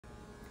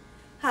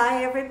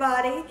Hi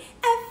everybody,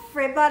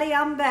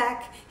 I'm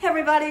back.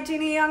 Everybody,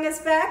 Jeannie Young is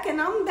back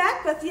and I'm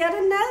back with yet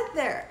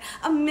another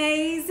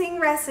amazing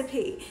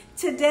recipe.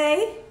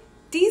 Today,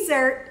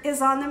 dessert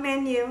is on the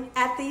menu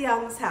at the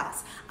Young's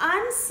house.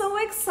 I'm so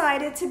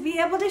excited to be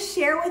able to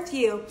share with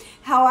you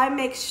how I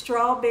make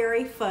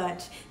strawberry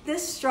fudge.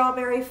 This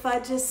strawberry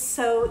fudge is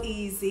so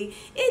easy.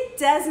 It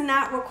does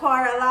not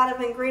require a lot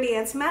of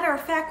ingredients. Matter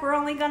of fact, we're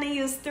only going to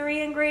use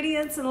 3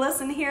 ingredients, and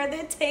listen here,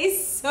 they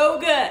taste so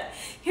good.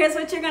 Here's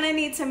what you're going to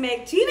need to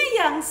make Gina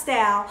Young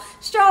style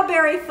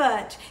strawberry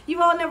fudge.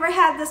 You all never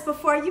had this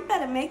before, you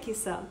better make you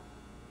some.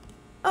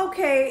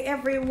 Okay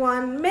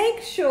everyone,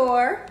 make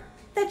sure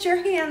that your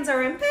hands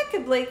are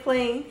impeccably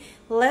clean.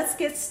 Let's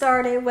get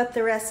started with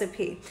the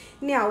recipe.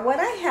 Now what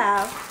I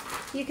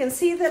have, you can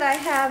see that I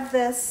have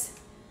this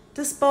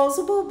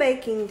disposable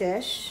baking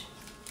dish,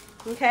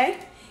 okay?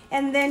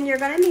 And then you're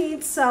gonna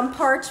need some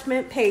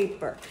parchment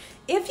paper.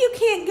 If you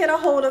can't get a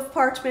hold of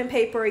parchment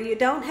paper or you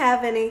don't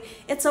have any,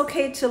 it's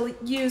okay to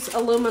use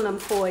aluminum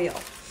foil.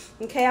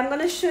 Okay, I'm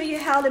gonna show you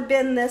how to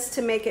bend this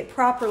to make it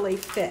properly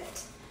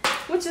fit,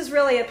 which is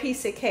really a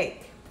piece of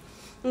cake.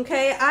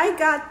 Okay, I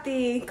got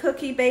the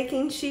cookie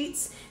baking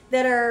sheets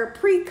that are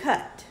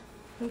pre-cut,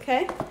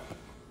 okay?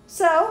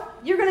 So,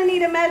 you're gonna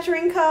need a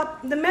measuring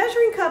cup. The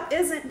measuring cup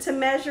isn't to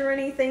measure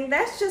anything.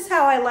 That's just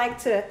how I like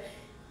to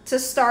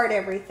start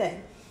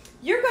everything.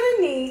 You're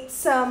gonna need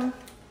some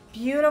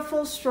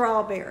beautiful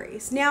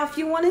strawberries. Now, if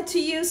you wanted to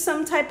use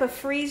some type of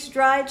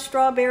freeze-dried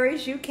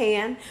strawberries, you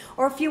can.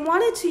 Or if you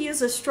wanted to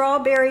use a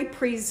strawberry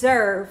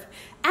preserve,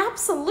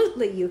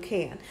 absolutely you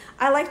can.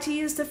 I like to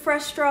use the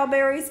fresh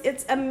strawberries.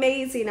 It's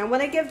amazing. I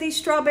want to give these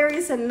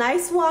strawberries a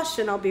nice wash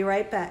and I'll be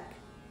right back.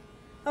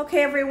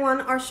 Okay everyone,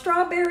 our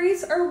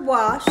strawberries are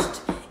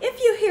washed.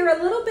 If you hear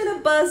a little bit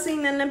of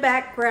buzzing in the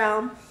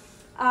background,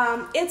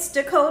 it's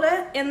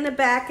Dakota in the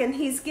back, and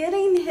he's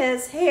getting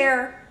his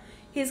hair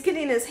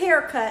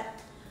cut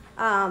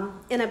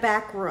in a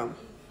back room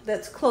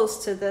that's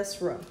close to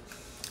this room.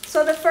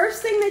 So the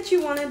first thing that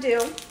you want to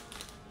do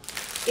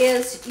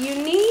is you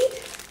need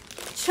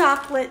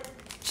chocolate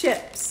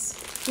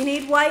chips. You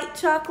need white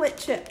chocolate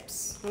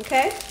chips,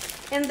 okay?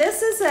 And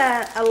this is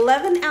a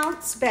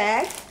 11-ounce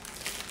bag.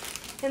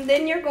 And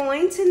then you're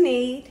going to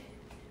need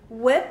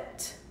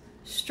whipped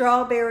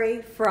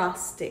strawberry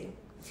frosting.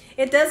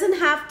 It doesn't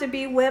have to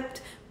be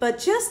whipped, but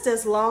just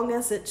as long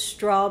as it's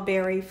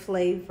strawberry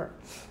flavor,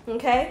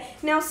 okay?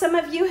 Now, some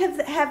of you have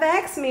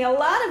asked me, a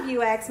lot of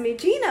you asked me,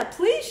 Gina,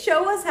 please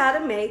show us how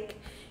to make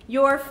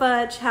your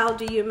fudge. How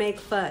do you make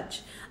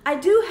fudge? I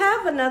do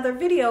have another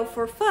video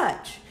for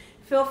fudge.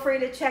 Feel free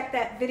to check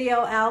that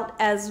video out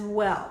as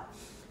well.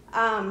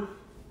 And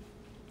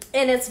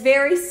it's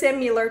very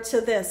similar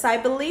to this. I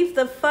believe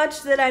the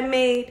fudge that I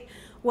made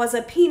was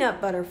a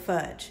peanut butter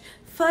fudge.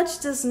 Fudge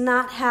does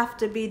not have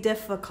to be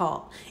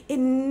difficult. It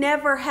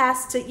never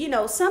has to, you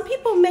know, some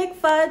people make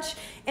fudge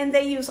and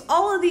they use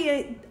all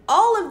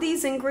of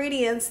these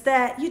ingredients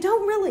that you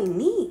don't really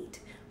need.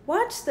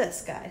 Watch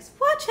this, guys.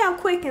 Watch how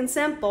quick and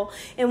simple.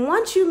 And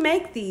once you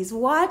make these,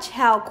 watch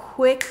how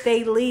quick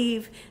they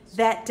leave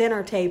that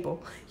dinner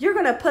table. You're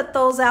going to put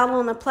those out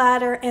on a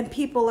platter and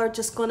people are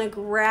just going to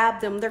grab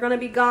them. They're going to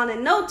be gone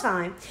in no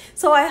time.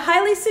 So I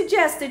highly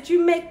suggest that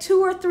you make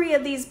 2 or 3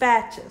 of these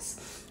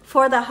batches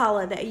for the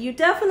holiday. You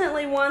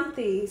definitely want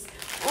these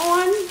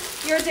on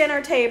your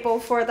dinner table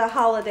for the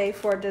holiday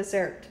for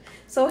dessert.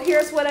 So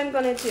here's what I'm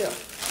going to do.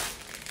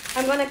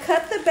 I'm going to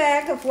cut the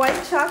bag of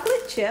white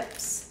chocolate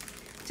chips,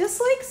 just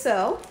like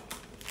so.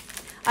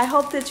 I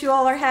hope that you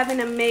all are having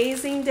an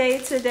amazing day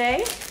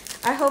today.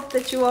 I hope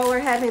that you all are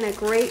having a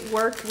great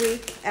work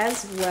week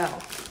as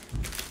well.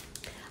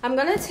 I'm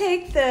going to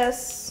take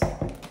this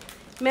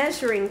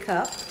measuring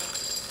cup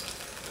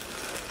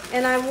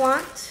and I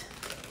want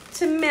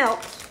to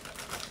melt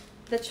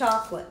the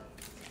chocolate.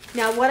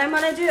 Now what I'm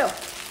going to do,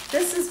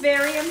 this is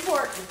very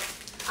important.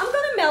 I'm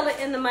going to melt it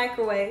in the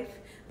microwave,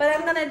 but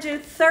I'm going to do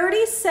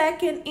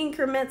 30-second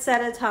increments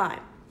at a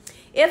time.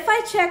 If I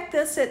check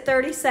this at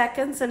 30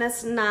 seconds and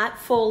it's not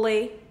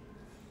fully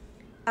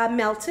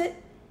melted,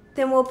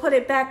 then we'll put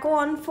it back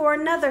on for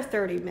another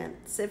 30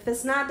 minutes. If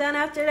it's not done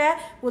after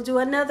that, we'll do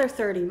another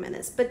 30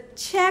 minutes. But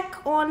check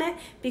on it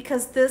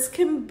because this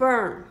can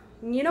burn.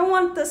 You don't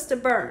want this to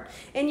burn.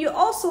 And you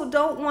also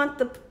don't want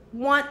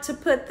to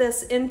put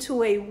this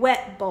into a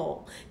wet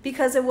bowl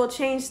because it will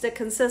change the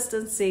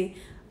consistency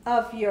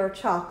of your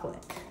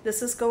chocolate.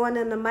 This is going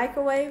in the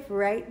microwave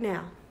right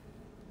now.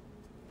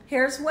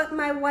 Here's what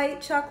my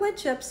white chocolate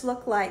chips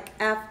look like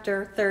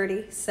after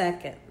 30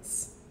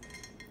 seconds.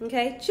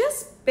 Okay,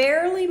 just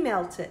barely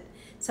melted.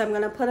 So I'm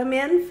going to put them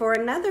in for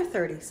another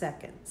 30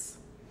 seconds.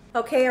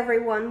 Okay,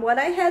 everyone, what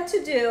I had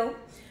to do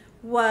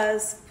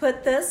was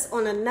put this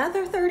on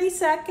another 30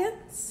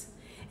 seconds,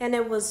 and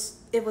it was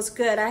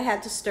good. I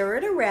had to stir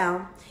it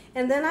around,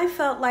 and then I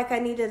felt like I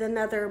needed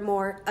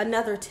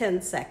another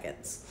 10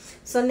 seconds.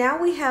 So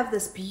now we have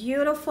this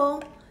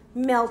beautiful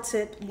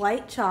melted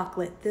white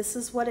chocolate. This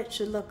is what it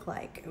should look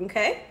like,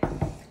 okay?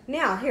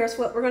 Now, here's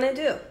what we're going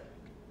to do.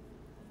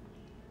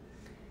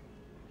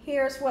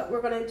 here's what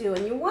we're going to do.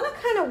 And you want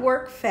to kind of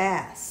work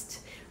fast.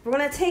 We're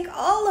going to take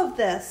all of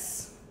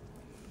this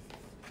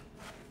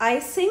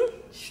icing,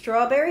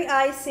 strawberry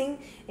icing,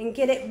 and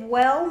get it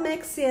well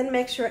mixed in.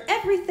 Make sure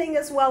everything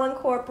is well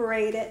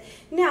incorporated.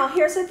 Now,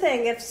 here's the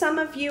thing. If some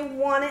of you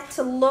want it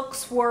to look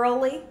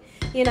swirly,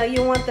 you know,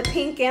 you want the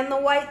pink and the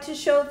white to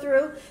show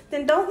through,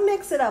 then don't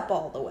mix it up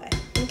all the way,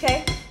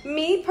 okay?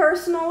 Me,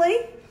 personally,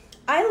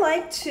 I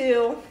like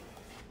to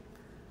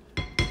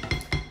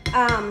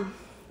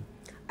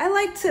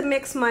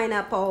mix mine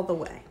up all the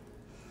way,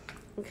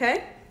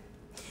 okay?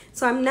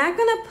 So I'm not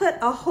gonna put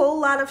a whole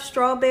lot of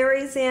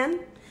strawberries in.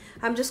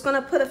 I'm just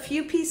gonna put a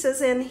few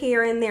pieces in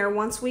here and there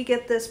once we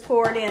get this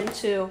poured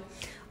into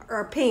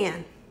our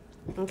pan,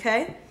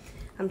 okay?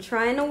 I'm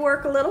trying to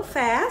work a little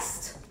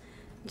fast,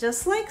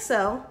 just like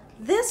so.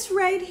 This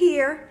right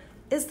here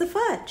is the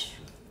fudge.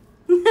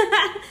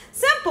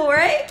 Simple,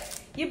 right?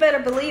 You better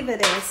believe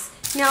it is.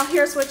 Now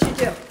here's what you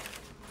do.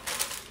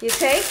 You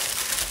take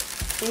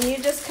and you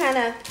just kind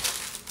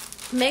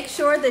of make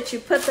sure that you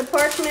put the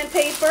parchment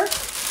paper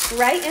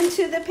right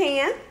into the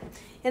pan,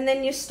 and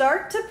then you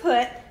start to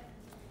put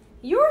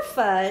your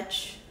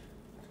fudge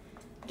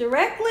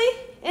directly,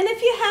 and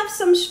if you have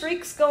some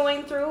streaks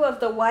going through of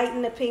the white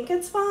and the pink,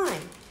 it's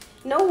fine.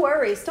 No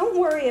worries. Don't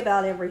worry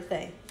about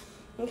everything,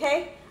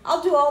 okay?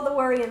 I'll do all the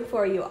worrying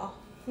for you all,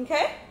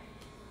 okay?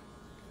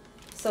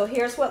 So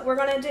here's what we're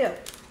going to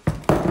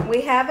do.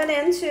 We have it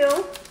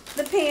into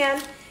the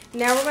pan.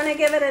 Now we're going to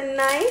give it a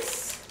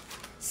nice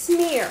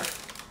smear,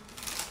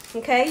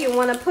 okay? You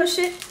want to push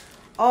it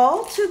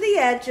all to the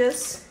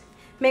edges.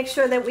 Make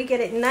sure that we get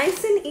it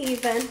nice and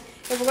even.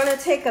 And we're going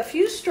to take a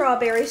few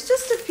strawberries,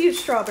 just a few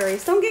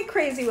strawberries. Don't get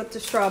crazy with the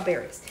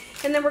strawberries.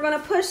 And then we're going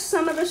to push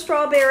some of the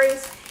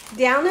strawberries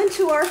down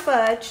into our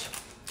fudge,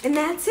 and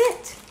that's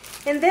it.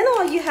 And then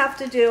all you have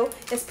to do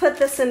is put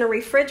this in the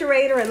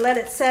refrigerator and let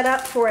it set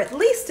up for at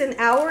least an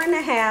hour and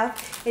a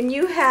half, and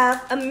you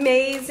have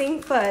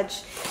amazing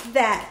fudge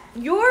that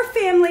your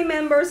family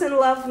members and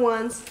loved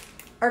ones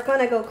are going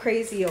to go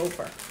crazy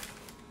over.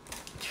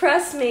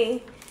 Trust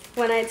me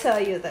when I tell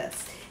you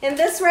this. And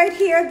this right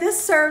here,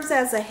 this serves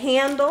as a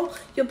handle.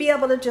 You'll be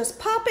able to just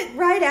pop it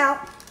right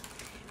out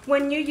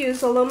when you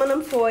use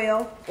aluminum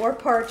foil or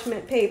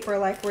parchment paper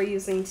like we're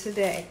using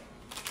today.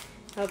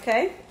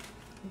 Okay?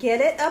 Get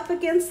it up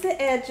against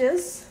the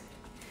edges,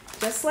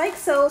 just like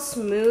so.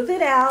 Smooth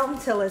it out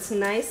until it's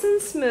nice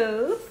and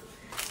smooth.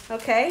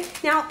 Okay?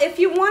 Now, if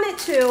you wanted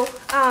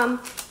to,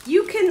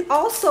 you can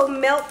also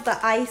melt the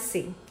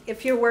icing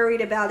if you're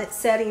worried about it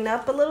setting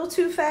up a little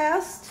too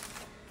fast.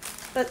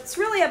 But it's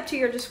really up to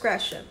your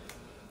discretion.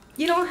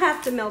 You don't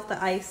have to melt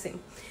the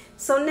icing.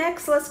 So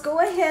next, let's go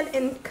ahead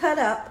and cut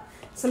up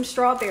some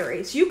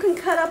strawberries. You can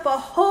cut up a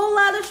whole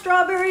lot of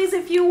strawberries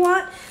if you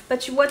want,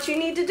 but what you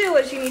need to do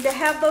is you need to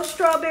have those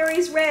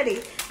strawberries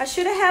ready. I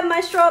should have had my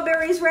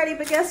strawberries ready,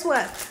 but guess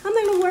what? I'm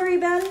not gonna worry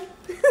about it.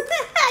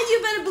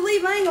 You better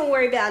believe I ain't gonna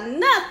worry about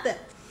nothing.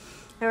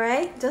 All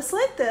right, just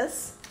like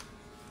this.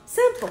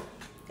 Simple.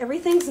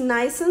 Everything's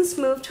nice and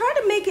smooth. Try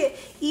to make it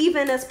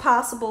even as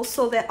possible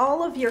so that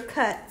all of your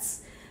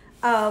cuts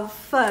of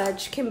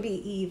fudge can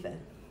be even,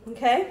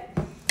 okay?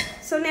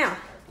 So now,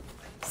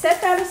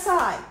 set that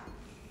aside.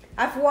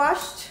 I've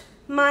washed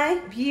my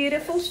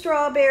beautiful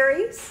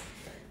strawberries,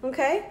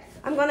 okay?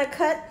 I'm gonna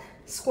cut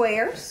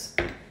squares,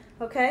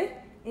 okay?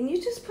 And you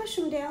just push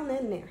them down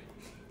in there,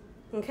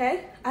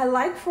 okay? I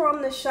like for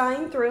them to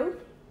shine through.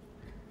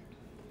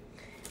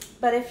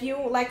 But if you,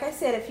 like I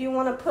said, if you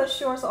want to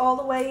push yours all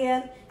the way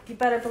in, you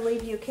better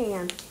believe you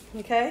can,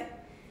 okay?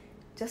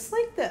 Just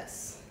like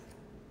this.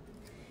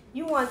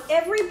 You want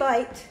every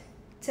bite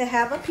to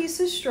have a piece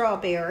of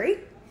strawberry.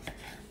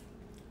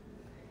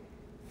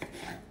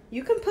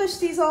 You can push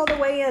these all the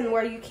way in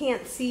where you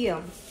can't see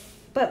them,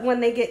 but when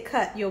they get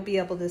cut, you'll be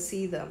able to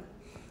see them.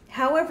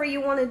 However you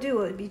want to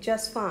do it, it'd be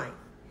just fine,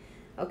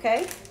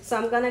 okay? So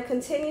I'm going to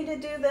continue to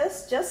do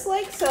this just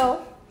like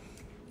so.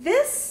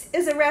 This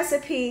is a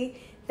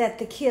recipe that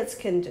the kids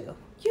can do.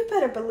 You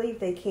better believe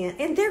they can.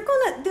 And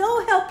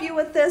they'll help you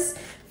with this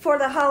for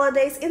the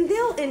holidays, and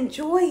they'll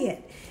enjoy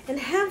it and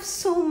have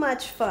so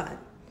much fun.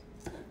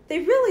 They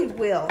really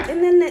will.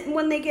 And then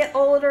when they get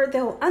older,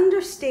 they'll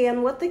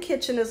understand what the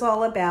kitchen is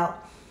all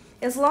about,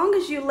 as long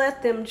as you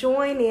let them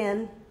join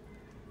in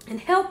and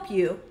help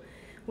you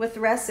with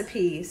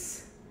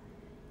recipes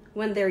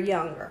when they're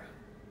younger.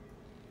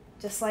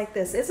 Just like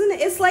this. Isn't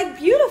it? It's like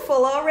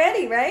beautiful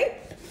already, right?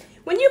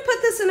 When you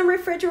put this in the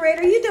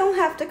refrigerator, you don't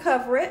have to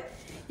cover it.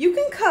 You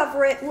can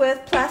cover it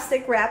with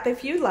plastic wrap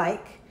if you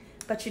like,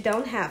 but you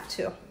don't have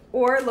to.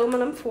 Or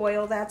aluminum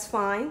foil, that's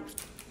fine.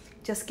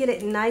 Just get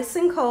it nice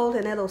and cold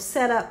and it'll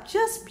set up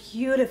just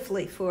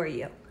beautifully for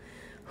you.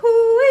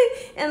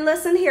 Hoo-wee. And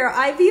listen here,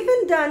 I've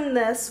even done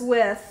this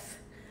with,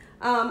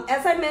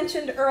 as I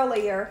mentioned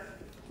earlier,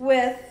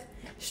 with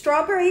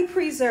strawberry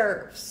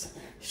preserves.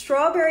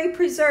 Strawberry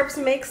preserves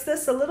makes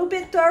this a little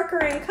bit darker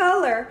in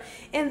color,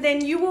 and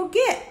then you will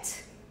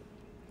get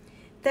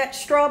that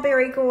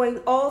strawberry going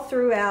all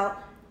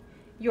throughout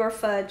your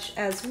fudge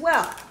as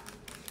well.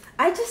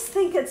 I just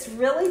think it's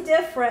really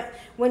different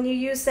when you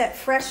use that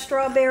fresh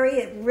strawberry.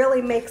 It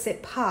really makes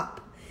it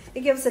pop.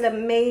 It gives it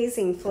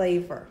amazing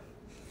flavor.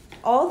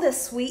 All the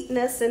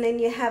sweetness, and then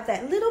you have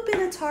that little bit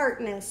of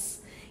tartness.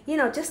 You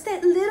know, just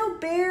that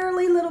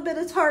barely little bit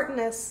of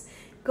tartness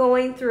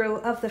going through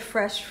of the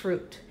fresh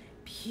fruit.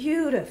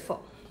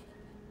 Beautiful.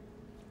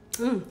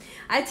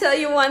 I tell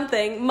you one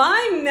thing,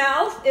 my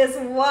mouth is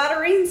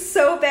watering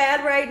so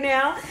bad right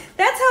now.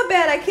 That's how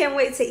bad I can't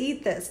wait to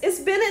eat this. It's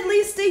been at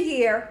least a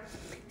year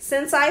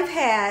since I've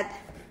had,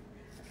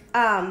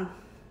 what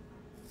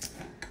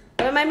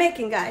am I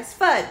making, guys?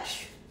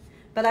 Fudge.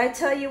 But I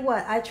tell you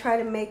what, I try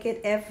to make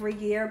it every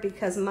year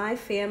because my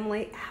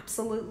family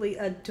absolutely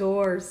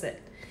adores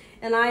it.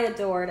 And I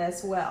adore it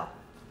as well.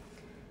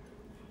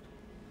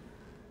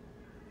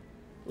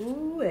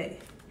 Ooh-wee.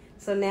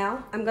 So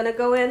now I'm going to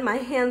go in. My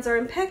hands are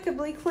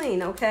impeccably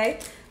clean,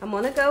 okay? I'm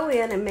going to go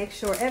in and make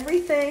sure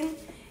everything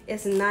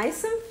is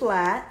nice and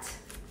flat,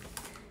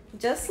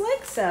 just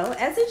like so,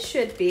 as it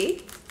should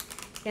be.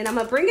 And I'm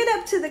going to bring it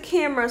up to the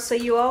camera so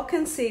you all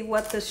can see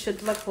what this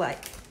should look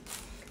like.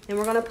 And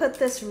we're going to put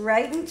this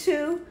right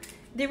into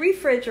the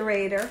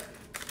refrigerator.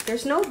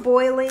 There's no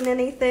boiling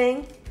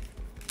anything.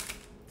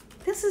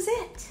 This is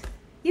it.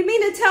 You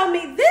mean to tell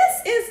me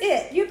this is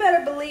it? You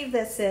better believe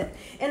this is it.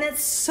 And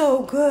it's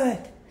so good.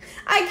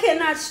 I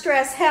cannot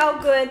stress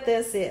how good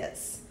this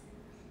is.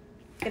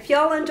 If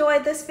y'all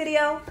enjoyed this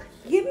video,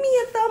 give me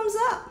a thumbs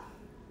up.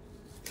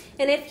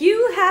 And if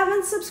you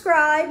haven't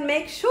subscribed,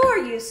 make sure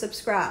you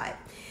subscribe.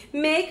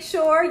 Make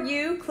sure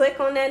you click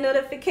on that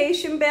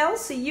notification bell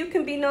so you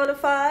can be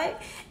notified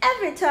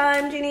every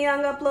time Jeannie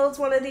Young uploads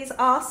one of these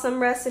awesome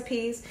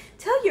recipes.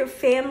 Tell your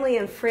family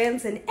and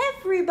friends and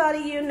everybody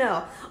you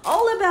know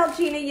all about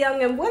Jeannie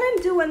Young and what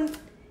I'm doing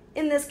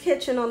in this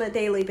kitchen on a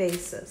daily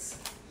basis.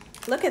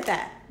 Look at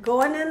that.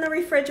 Going in the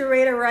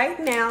refrigerator right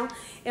now,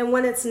 and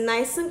when it's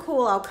nice and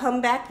cool, I'll come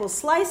back. We'll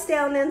slice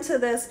down into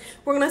this.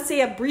 We're going to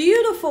say a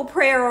beautiful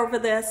prayer over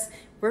this.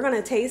 We're going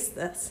to taste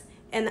this,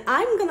 and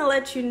I'm going to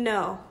let you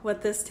know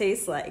what this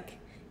tastes like.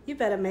 You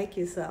better make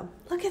you some.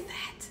 Look at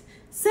that.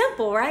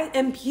 Simple, right?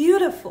 And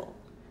beautiful.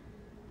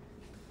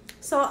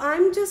 So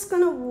I'm just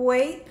going to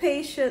wait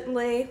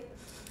patiently.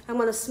 I'm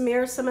going to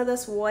smear some of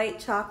this white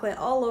chocolate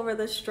all over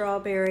the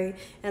strawberry,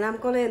 and I'm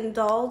going to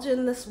indulge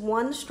in this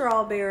one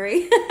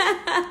strawberry,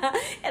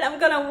 and I'm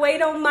going to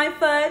wait on my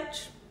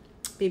fudge.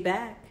 Be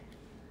back.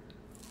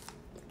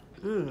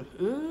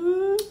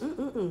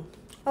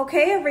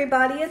 Okay,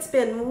 everybody, it's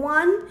been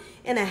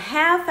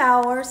 1.5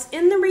 hours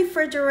in the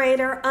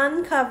refrigerator,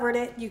 uncovered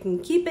it. You can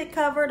keep it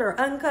covered or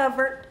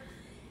uncovered.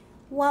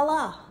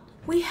 Voila.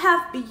 We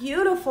have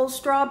beautiful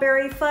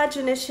strawberry fudge,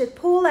 and it should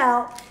pull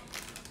out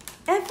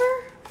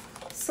ever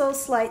so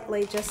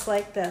slightly, just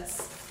like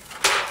this.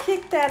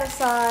 Kick that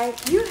aside.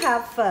 You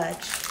have fudge.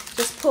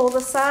 Just pull the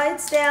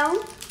sides down.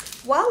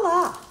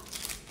 Voila.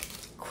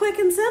 Quick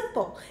and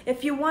simple.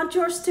 If you want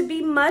yours to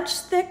be much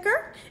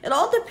thicker, it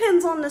all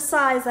depends on the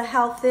size of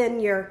how thin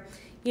your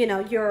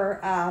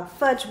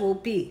fudge will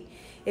be.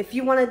 If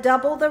you want to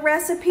double the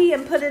recipe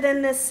and put it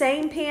in this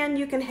same pan,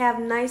 you can have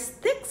nice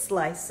thick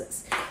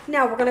slices.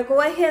 Now we're going to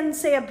go ahead and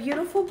say a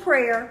beautiful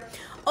prayer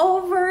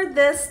over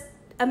this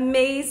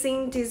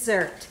amazing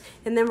dessert.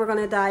 And then we're going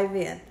to dive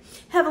in.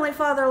 Heavenly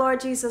Father, Lord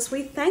Jesus,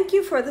 we thank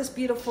you for this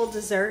beautiful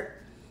dessert.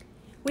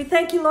 We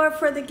thank you, Lord,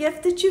 for the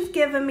gift that you've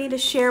given me to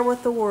share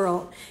with the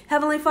world.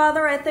 Heavenly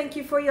Father, I thank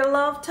you for your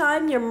love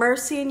time, your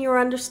mercy, and your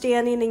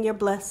understanding and your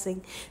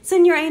blessing.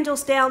 Send your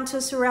angels down to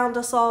surround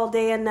us all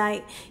day and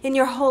night, and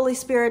your Holy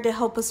Spirit to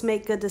help us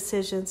make good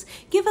decisions.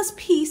 Give us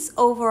peace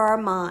over our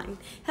mind.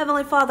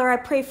 Heavenly Father, I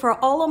pray for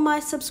all of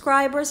my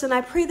subscribers, and I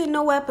pray that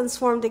no weapons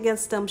formed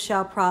against them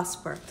shall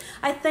prosper.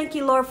 I thank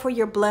you, Lord, for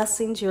your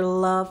blessings, your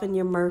love, and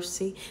your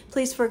mercy.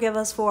 Please forgive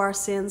us for our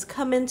sins.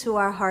 Come into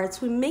our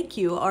hearts. We make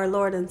you our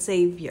Lord and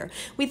Savior.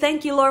 We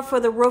thank you, Lord, for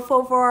the roof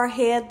over our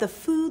head, the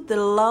food, the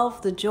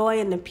love, the joy,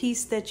 and the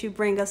peace that you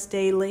bring us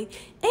daily.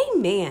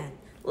 Amen.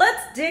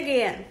 Let's dig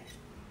in.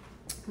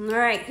 All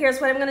right,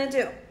 here's what I'm going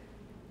to do. I'm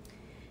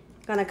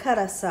going to cut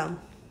us some.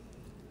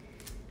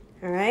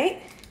 All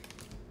right.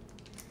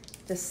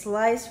 Just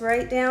slice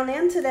right down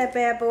into that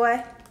bad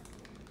boy.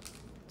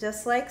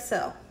 Just like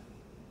so.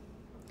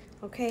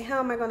 Okay, how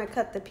am I going to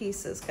cut the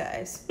pieces,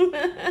 guys?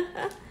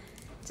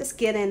 Just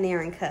get in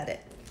there and cut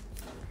it.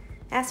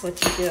 That's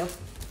what you do.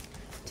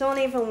 Don't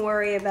even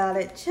worry about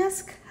it.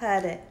 Just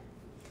cut it.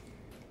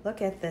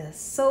 Look at this.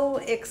 So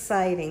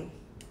exciting.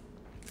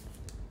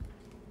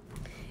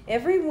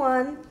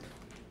 Everyone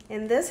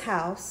in this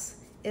house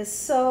is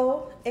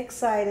so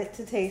excited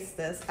to taste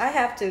this. I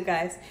have to,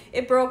 guys.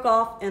 It broke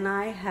off and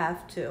I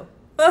have to.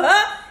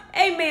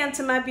 Amen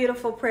to my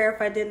beautiful prayer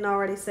if I didn't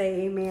already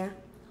say amen.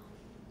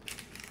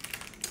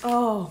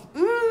 Oh,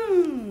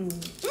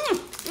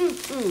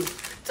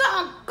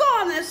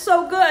 doggone, it's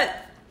so good.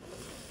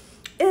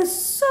 It's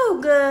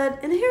so good.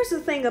 And here's the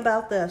thing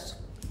about this.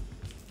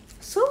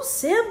 So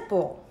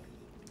simple.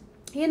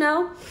 You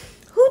know,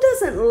 who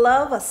doesn't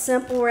love a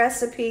simple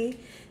recipe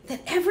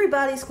that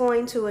everybody's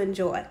going to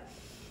enjoy?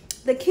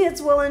 The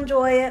kids will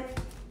enjoy it.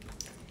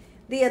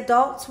 The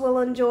adults will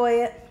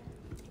enjoy it.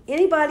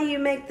 Anybody you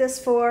make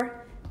this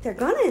for, they're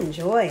going to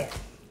enjoy it.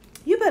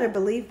 You better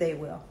believe they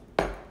will.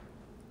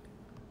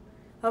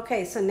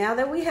 Okay, so now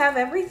that we have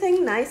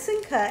everything nice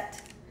and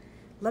cut,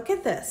 look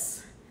at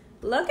this.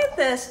 Look at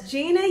this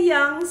Gina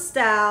Young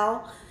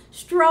style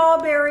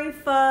strawberry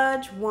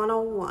fudge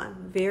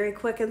 101. Very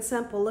quick and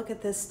simple. Look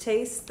at this.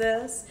 Taste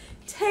this.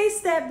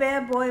 Taste that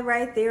bad boy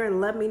right there and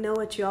let me know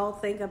what y'all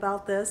think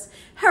about this.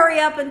 Hurry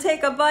up and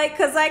take a bite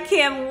because I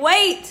can't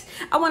wait.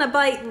 I want to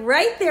bite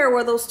right there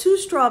where those 2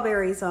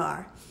 strawberries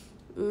are.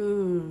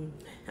 I'm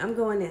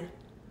going in.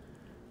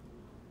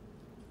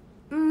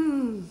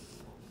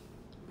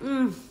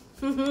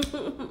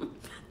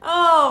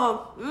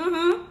 Oh,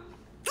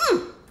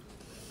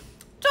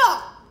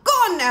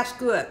 doggone, that's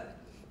good.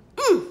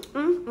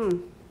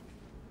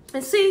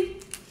 And see,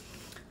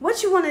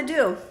 what you want to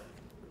do,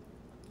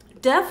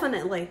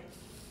 definitely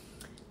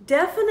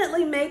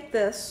make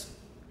this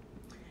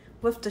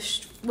with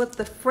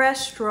the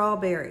fresh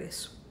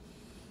strawberries.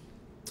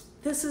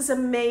 This is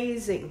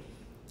amazing.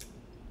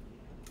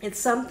 It's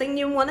something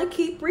you want to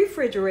keep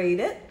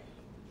refrigerated,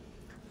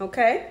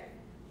 okay?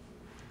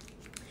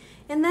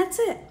 And that's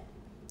it.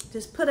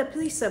 Just put a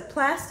piece of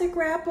plastic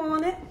wrap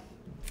on it,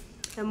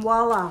 and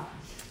voila.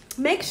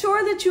 Make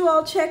sure that you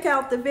all check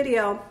out the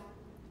video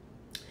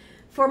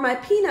for my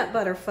peanut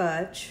butter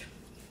fudge,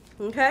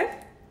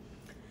 okay?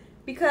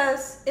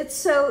 Because it's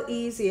so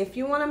easy. If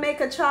you want to make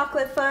a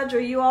chocolate fudge,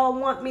 or you all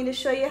want me to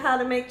show you how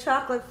to make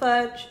chocolate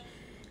fudge,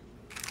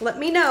 let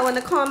me know in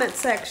the comment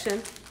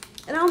section,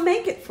 and I'll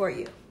make it for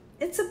you.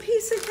 It's a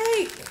piece of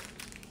cake.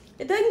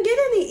 It doesn't get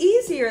any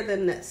easier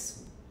than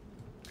this.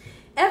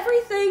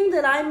 Everything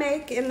that I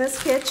make in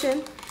this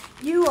kitchen,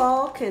 you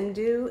all can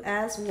do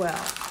as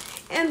well.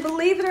 And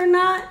believe it or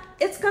not,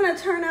 it's going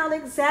to turn out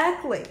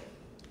exactly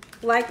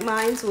like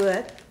mine's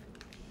would.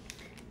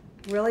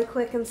 Really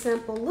quick and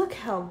simple. Look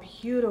how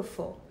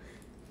beautiful.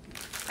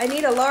 I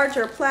need a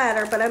larger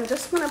platter, but I'm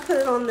just going to put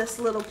it on this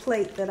little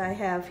plate that I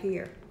have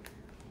here.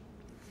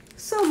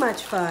 So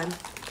much fun.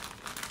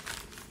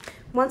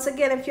 Once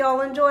again, if y'all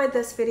enjoyed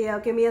this video,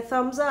 give me a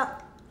thumbs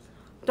up.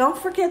 Don't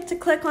forget to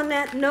click on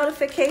that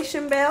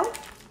notification bell.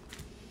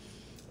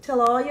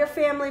 Tell all your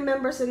family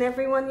members and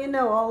everyone you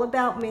know all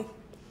about me.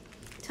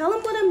 Tell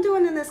them what I'm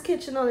doing in this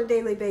kitchen on a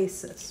daily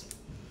basis.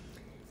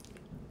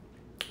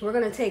 We're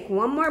going to take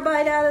one more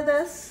bite out of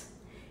this,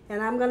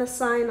 and I'm going to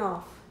sign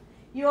off.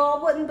 You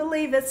all wouldn't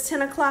believe it's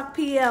 10 o'clock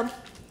p.m.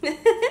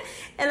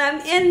 and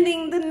I'm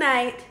ending the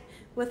night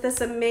with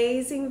this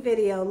amazing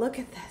video. Look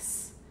at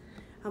this.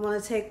 I'm going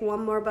to take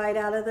one more bite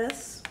out of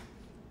this.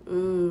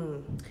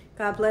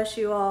 God bless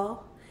you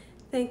all.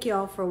 Thank you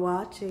all for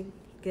watching.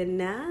 Good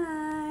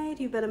night.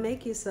 You better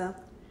make you some.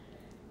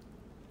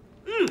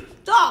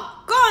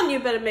 Doggone, you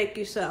better make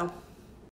you some.